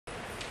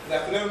Good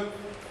afternoon.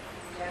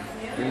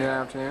 Good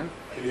afternoon.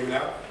 Can you hear me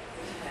now?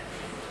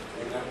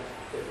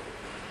 Good.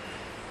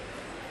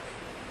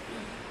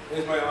 It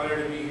is my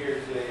honor to be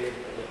here today,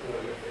 looking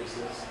at your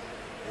faces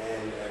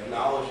and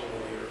acknowledging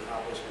what your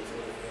accomplishments have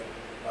been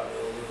by the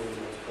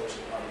Illinois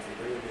Coaching Department for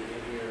bringing me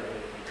in here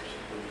and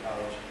the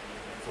college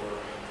for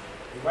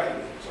inviting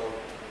me. So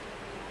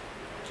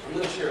I'm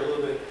going to share a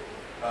little bit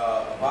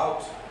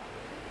about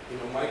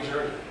my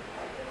journey.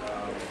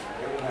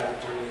 Everyone has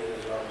a journey,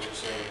 as I was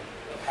just saying,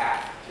 a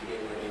path to get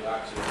where they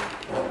got to.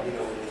 When we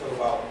talk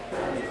about,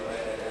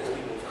 as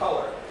people of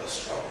color, the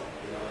struggle.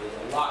 There's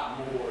a lot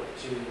more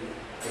to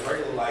the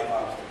regular life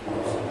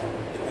obstacles,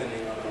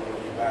 depending on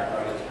what your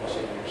background is, what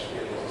your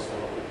experience is. So,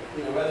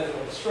 rather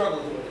than the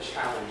struggles, but the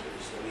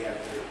challenges that we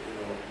have to,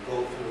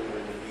 go through in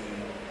order to be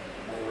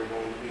where we're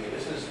going to be. And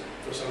this is,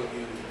 for some of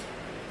you,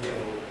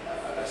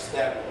 a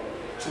step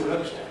to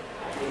another step.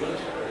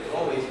 There's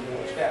always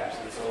more steps.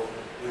 And so,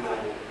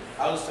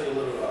 I'll just tell you a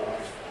little bit about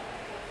myself.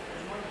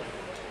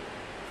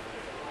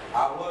 I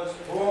was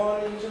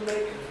born in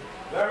Jamaica,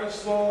 very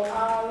small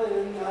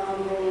island. Now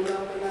I'm growing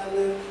up and I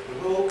live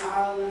in Rhode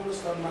Island.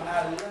 Most of my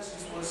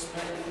adolescence was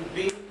spent in the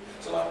beach.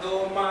 So I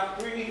thought my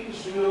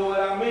threes, you know what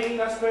I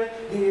mean? I spent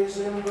years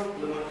in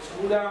Brooklyn, went to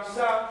school down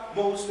south.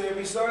 Most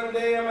every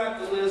Sunday I'm at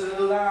the Lizard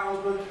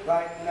Lounge, but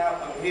right now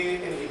I'm here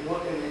and they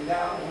putting me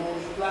down.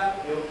 Most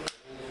black,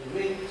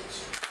 me.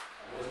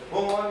 I was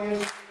born in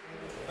a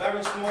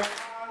very small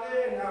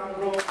island. Now I'm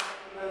growing up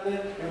and I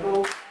live in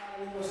Rhode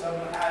Island. Most of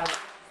my adolescence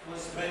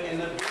was spent in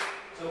the beach.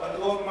 So I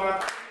thought my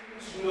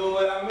threes, you know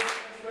what I mean?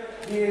 I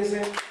spent years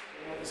in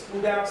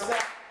school down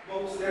south.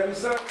 Most every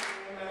Sunday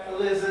I'm at the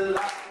Lizard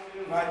Lounge.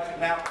 Right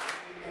now,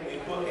 and we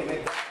put in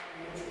it.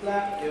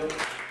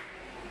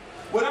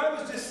 When I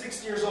was just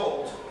 6 years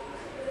old,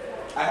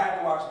 I had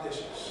to wash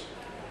dishes.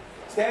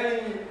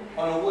 Standing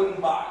on a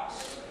wooden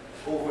box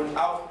over an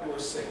outdoor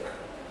sink,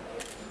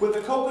 with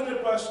a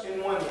coconut brush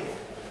in one hand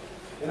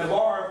and a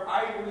bar of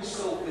ivory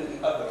soap in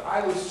the other,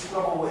 I would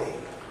scrub away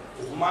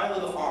with my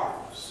little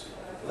arms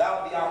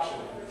without the option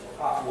of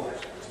hot water.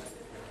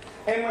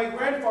 And my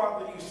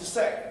grandfather used to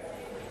say,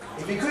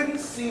 if he couldn't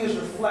see his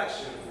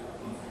reflection,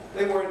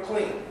 they weren't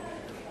clean.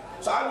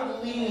 So I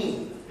would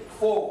lean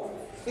forward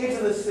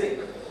into the sink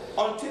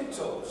on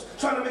tiptoes,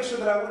 trying to make sure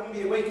that I wouldn't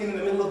be awakened in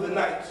the middle of the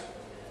night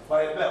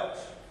by a belt.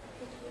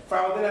 For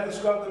I would then have to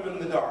scrub them in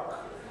the dark,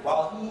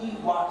 while he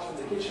watched from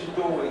the kitchen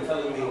doorway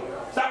telling me,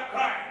 stop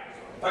crying,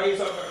 find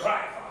yourself a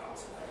cry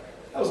font.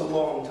 That was a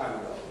long time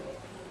ago.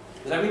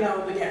 But every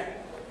now and again,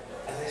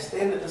 as I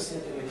stand at the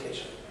sink in the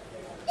kitchen,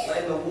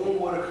 letting the warm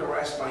water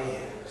caress my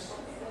hands,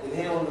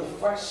 inhaling the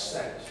fresh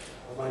scent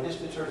of my dish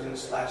detergent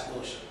 /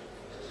 lotion,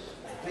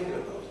 I think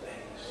of those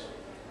days.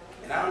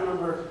 And I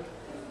remember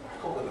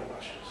coconut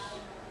brushes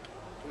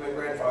and my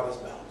grandfather's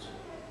belt.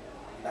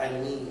 And I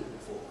leaned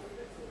forward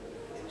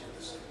into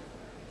the sink.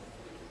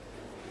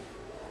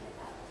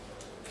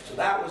 So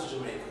that was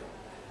Jamaica.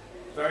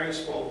 Very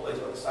small place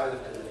on the side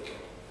of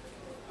Connecticut.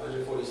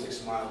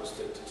 146 miles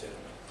tip to tip.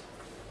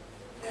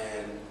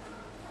 And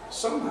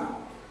somehow,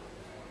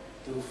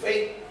 through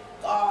fate,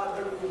 God,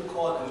 whatever you would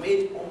call it, I made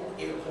it on an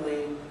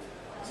airplane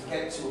to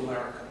get to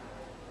America.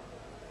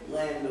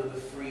 Land of the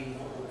free,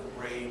 home of the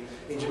brave.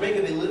 In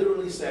Jamaica, they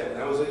literally said,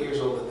 when I was 8 years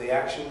old, that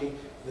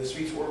the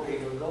streets were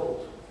paved with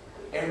gold.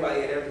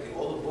 Everybody had everything.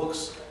 All the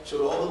books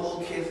showed all the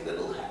little kids, their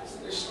little hats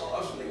and their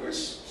scarves, and they were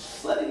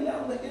sledding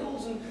down the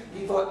hills, and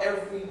you thought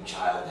every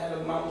child had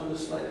a mountain to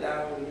sled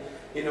down,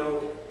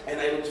 and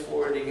I looked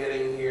forward to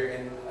getting here,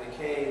 and I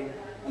came,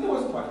 and it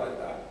wasn't quite like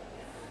that.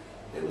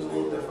 It was a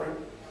little different,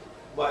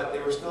 but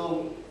there were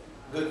still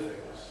good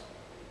things.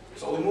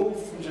 So we moved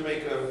from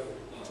Jamaica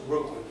to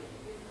Brooklyn.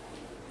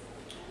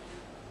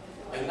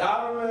 And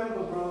I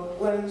remember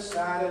Brooklyn,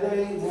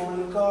 Saturday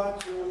morning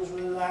cartoons,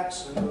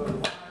 relaxing,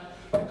 unwind.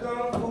 The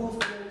Kung Fu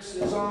flicks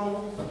is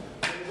on.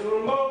 There's a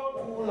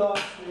remote who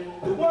lost me.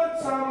 The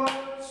one time I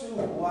went to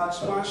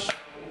watch my show.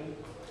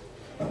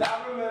 And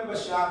I remember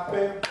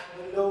shopping,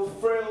 with no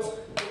frills,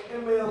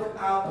 getting milk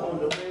out on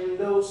the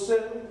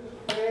windowsill.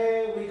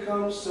 Man, we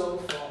come so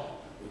far,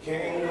 we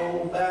can't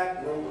go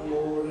back no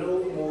more,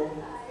 no more.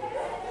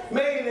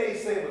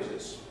 Mayonnaise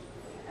sandwiches,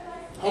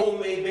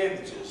 homemade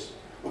bandages.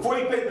 Before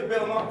he paid the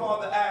bill, my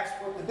father asked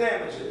what the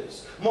damage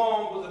is.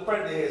 Mom was a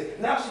friend of his.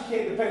 Now she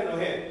can't depend on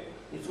him.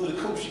 He flew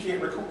the coop, she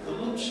can't recoup the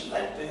loot she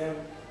left to him.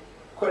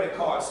 Credit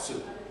cards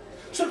too.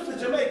 Trips to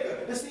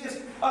Jamaica to see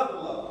his other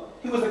love.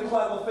 He was a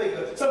clever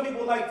figure. Some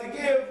people like to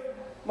give.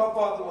 My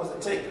father was a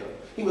taker.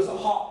 He was a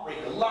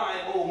heartbreaker,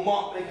 lying old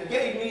mark maker.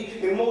 Gave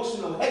me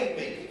emotional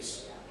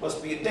haymakers.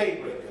 Must be a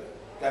daybreaker.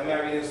 Got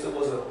married and still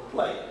was a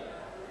player.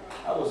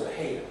 I was a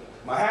hater.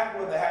 My half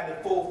brother had the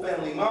full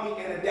family, mommy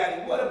and a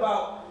daddy. What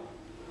about?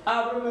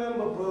 I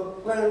remember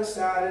Brooklyn,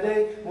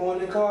 Saturday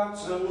morning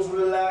cartoons,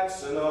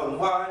 relax and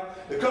unwind.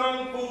 The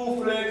Kung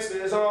Fu flicks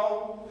is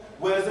on.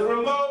 Where's the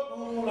remote?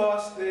 Who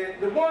lost it?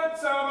 The one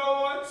time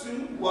I want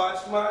to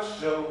watch my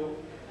show.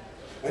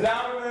 And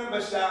I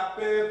remember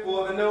shopping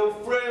for the no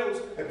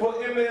frills and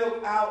putting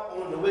milk out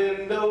on the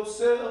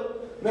windowsill.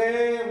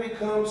 Man, we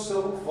come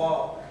so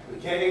far, we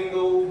can't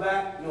go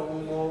back no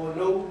more,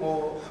 no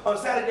more. On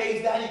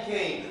Saturdays, Daddy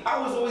came.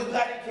 I was always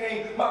glad he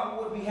came.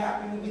 Mama would be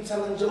happy, we'd be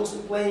telling jokes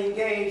and playing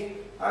games.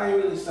 I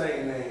ain't really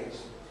saying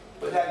names,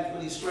 but Daddy's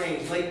really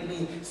strange.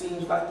 Lately,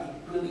 seems like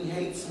he really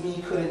hates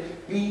me. Could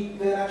it be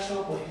that I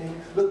trouble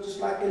him? Look just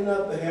like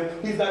another him.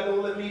 He's not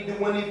gonna let me do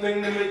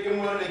anything to make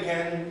him run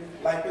again.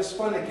 Life is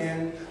fun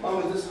again.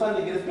 Always this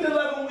fun again. It's been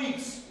 11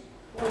 weeks.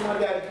 When my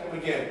daddy come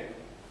again?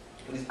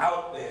 But he's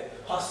out there,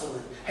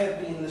 hustling,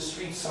 heavy in the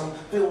streets. I'm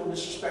feeling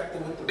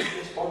disrespected with the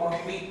wrist on my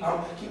feet.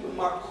 I'm keeping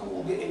my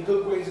cool, getting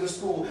good grades in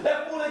school.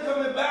 That fool ain't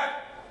coming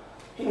back.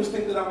 He must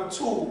think that I'm a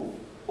tool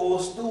or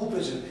a stool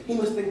pigeon. He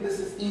must think this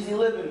is easy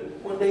living.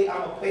 One day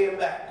I'ma pay him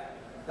back,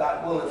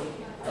 God willing.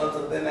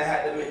 Until then I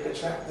had to make a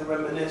track to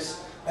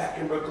reminisce. Back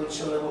in Brooklyn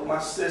chilling with my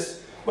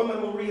sis. My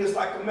memory is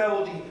like a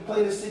melody,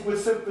 playing a secret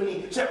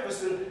symphony.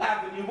 Jefferson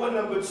Avenue, 1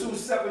 number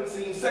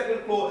 217,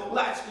 second floor,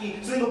 latchkey,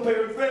 single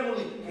parent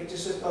family. Get your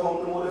sister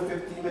home no more than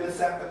 15 minutes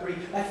after 3.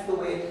 That's the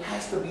way it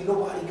has to be.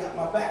 Nobody got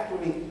my back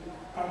for me.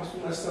 Promise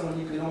me, my son, when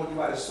you could only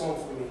write a song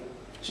for me.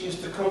 She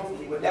used to comfort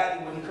me when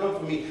Daddy wouldn't come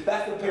for me.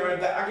 That's the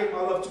parent that I give my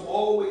love to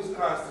always,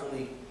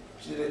 constantly.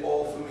 She did it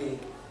all for me.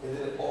 And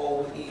did it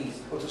all with ease.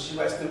 Until she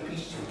rests in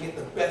peace, she could get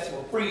the best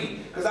for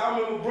free. Because I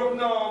remember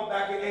Brooklyn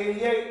back in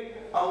 '88.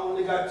 I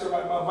only got to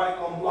ride my bike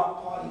on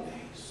block party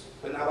days.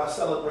 But now I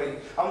celebrate.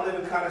 I'm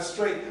living kind of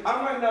straight.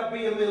 I might not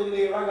be a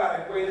millionaire, I got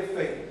a greater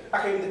fate.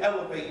 I came to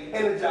elevate,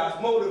 energize,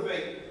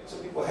 motivate. Some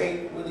people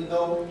hate, really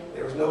though,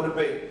 there was no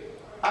debate.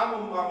 I'm a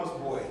mama's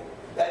boy.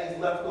 Daddy's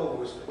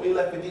leftovers. When he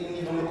left, he didn't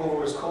even look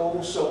over his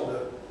cold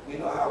shoulder. You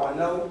know how I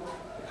know?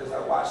 Because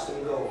I watched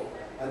him go.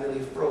 I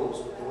nearly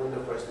froze with the window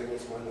pressed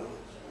against my nose.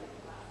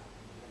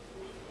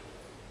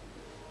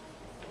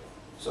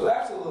 So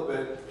that's a little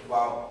bit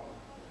about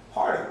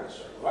part of the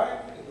struggle, right?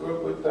 I grew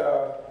up with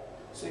a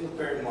single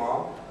parent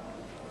mom.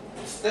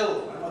 And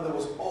still, my mother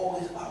was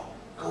always out.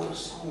 Go to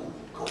school,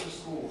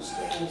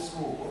 stay in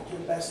school, work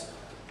your best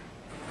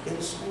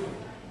in school.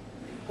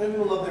 How many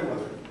people love their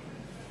mother?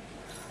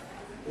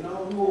 You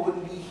know, you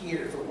wouldn't be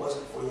here if it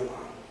wasn't for your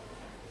mom.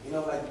 You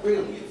know, like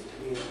really,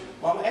 I mean,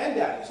 mama and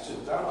daddy's too.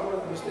 I'm not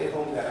going to stay at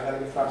home dad. I got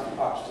to give props to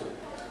pops too.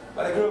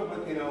 But I grew up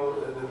with, you know,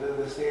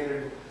 the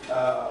standard,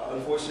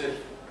 unfortunate,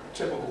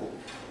 typical,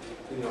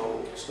 you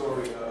know,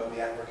 story of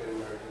the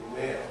African-American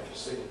male,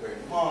 just single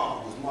parent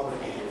mom, whose mother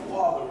and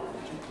father,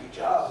 2-3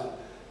 jobs. And,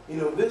 you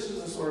know, this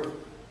is the sort of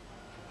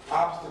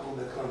obstacle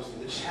that comes to,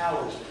 the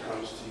challenge that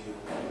comes to you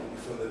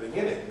from the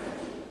beginning.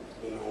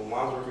 You know,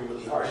 mom's working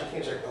really hard. She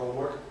can't check the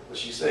homework, but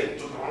she's saying,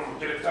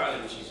 get it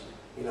done. And she's,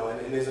 you know,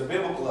 and there's a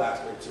biblical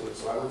aspect to it.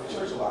 So I went to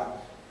church a lot.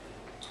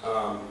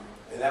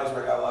 And that was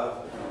where I got a lot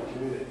of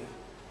community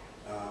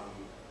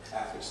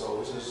aspect. So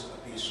this is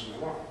a piece from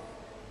my mom.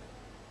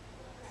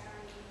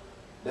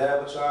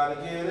 Devil tried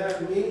to get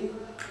at me,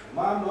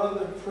 my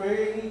mother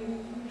prayed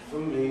for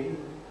me.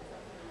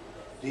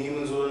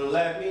 Demons wouldn't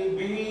let me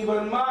be,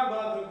 but my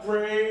mother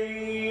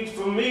prayed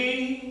for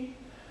me.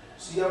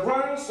 See, I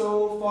run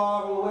so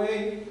far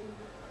away,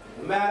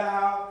 no matter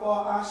how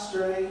far I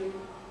stray.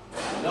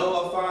 I know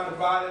I'll find a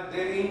brighter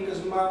day,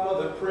 because my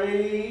mother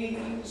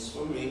prays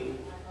for me.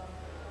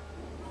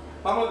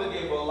 My mother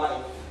gave her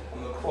life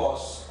on the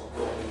cross of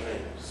broken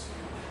dreams.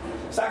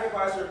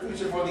 Sacrificed her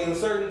future for the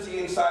uncertainty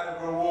inside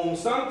of her womb.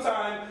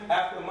 Sometime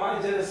after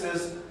my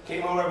genesis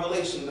came a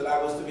revelation that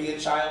I was to be a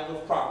child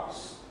of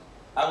promise.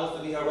 I was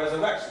to be her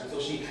resurrection. So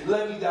she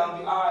led me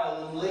down the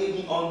aisle and laid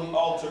me on the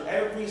altar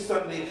every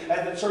Sunday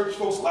as the church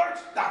folks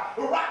lurched,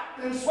 rocked,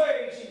 and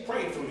swayed. She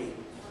prayed for me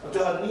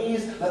until her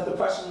knees left the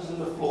pressings in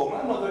the floor.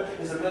 My mother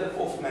is a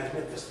metaphor for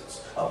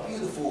magnificence. A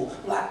beautiful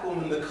black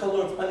woman, the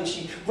color of honey.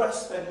 She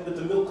breastfed me with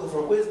the milk of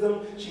her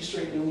wisdom. She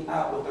straightened me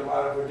out with the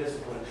rod of her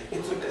discipline.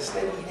 It took a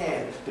steady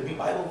hand to beat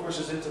Bible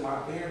verses into my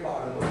bare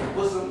bottom. But her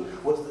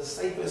bosom was the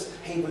safest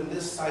haven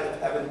this side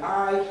of heaven.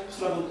 I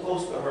snuggled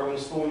close to her when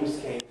storms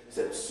came.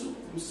 Sipped soup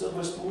from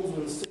silver spoons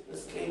when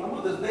sickness came. My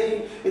mother's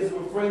name is a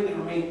refrain that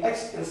remained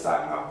etched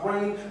inside my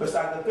brain,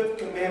 beside the 5th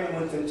commandment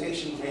when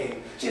temptation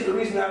came. She's the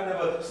reason I've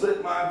never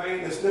slit my vein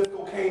and sniffed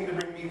cocaine to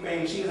bring me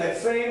fame. She's that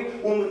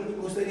same woman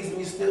who steadies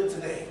me still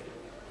today.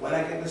 When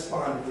I get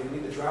despondent and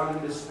need to drown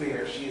in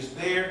despair, she is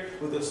there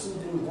with a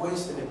soothing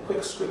voice and a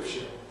quick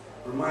scripture,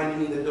 reminding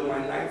me that though my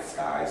night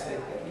skies had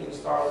heavy and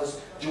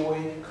starless,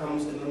 joy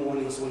comes in the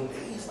morning. So in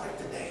days like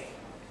today,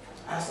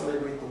 I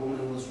celebrate the woman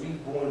who was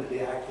reborn the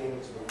day I came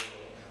into the world.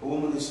 A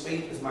woman whose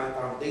faith is my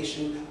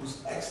foundation,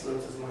 whose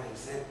excellence is my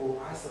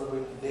example. I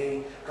celebrate the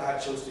day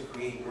God chose to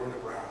create her on the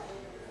ground.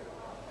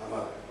 My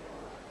mother.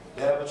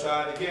 The devil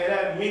tried to get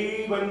at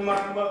me, but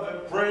my mother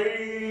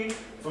prayed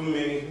for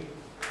me.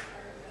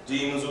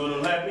 Demons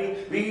wouldn't let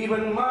me be,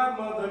 but my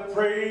mother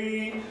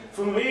prayed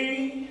for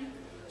me.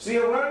 See,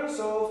 I run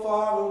so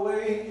far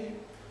away,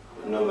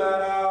 but no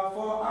matter how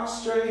far I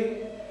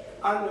stray,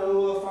 I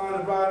know I'll find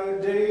a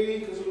brighter day,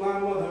 because my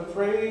mother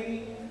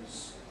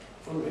prays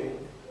for me.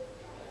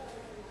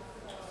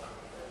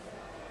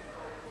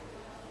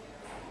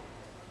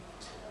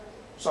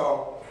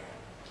 So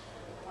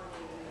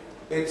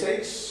it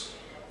takes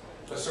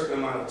a certain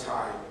amount of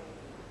time,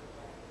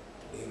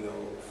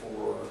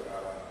 for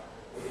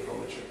what they call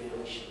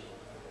matriculation,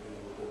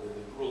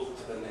 the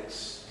growth to the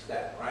next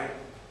step, right?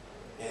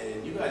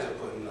 And you guys are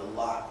putting a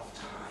lot of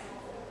time.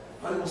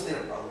 I'm gonna stay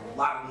up a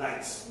lot of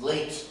nights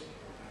late,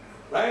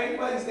 right?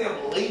 Anybody stay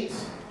up late?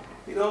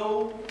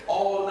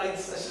 All night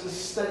sessions,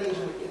 studying.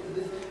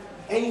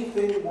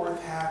 Anything worth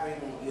having,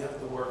 you have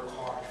to work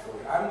hard for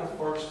it. I'm the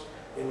first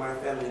in my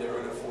family to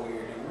earn a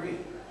 4-year degree.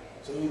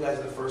 Some of you guys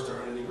are the first to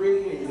earn a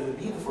degree, and you're going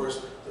to be the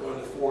first to earn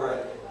the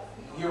 4.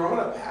 You're on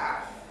a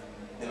path,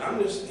 and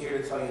I'm just here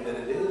to tell you that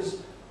it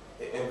is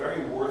a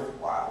very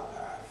worthwhile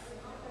path.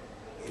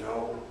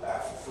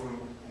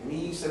 From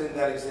me setting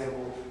that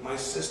example, my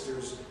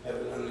sisters have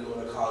been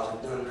undergoing to college,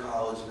 have done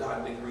college,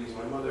 gotten degrees.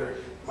 My mother,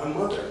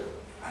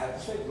 I have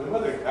to say, my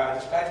mother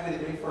just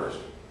graduated May 1st.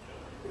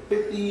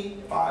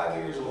 55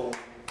 years old.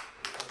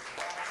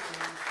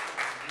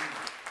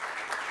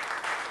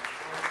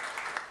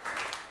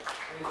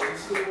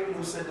 This is the woman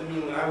who said to me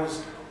when I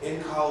was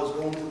in college,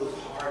 going through the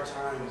hard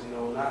times,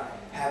 not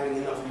having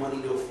enough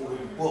money to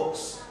afford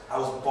books. I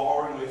was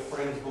borrowing my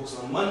friend's books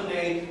on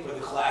Monday for the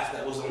class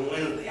that was on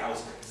Wednesday. I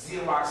was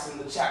Xeroxing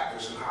the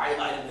chapters and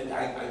highlighting them.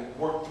 I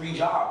worked 3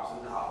 jobs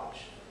in college.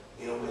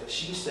 But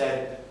she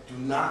said, do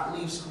not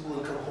leave school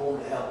and come home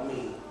to help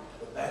me.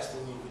 The best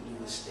thing you can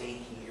do is stay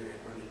here and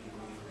earn a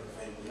degree for the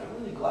family. I'm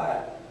really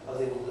glad I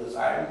was able to do this.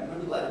 I'm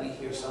really glad to be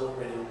here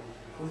celebrating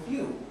with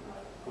you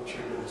what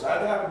you're doing. So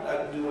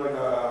I'd do like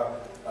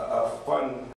a fun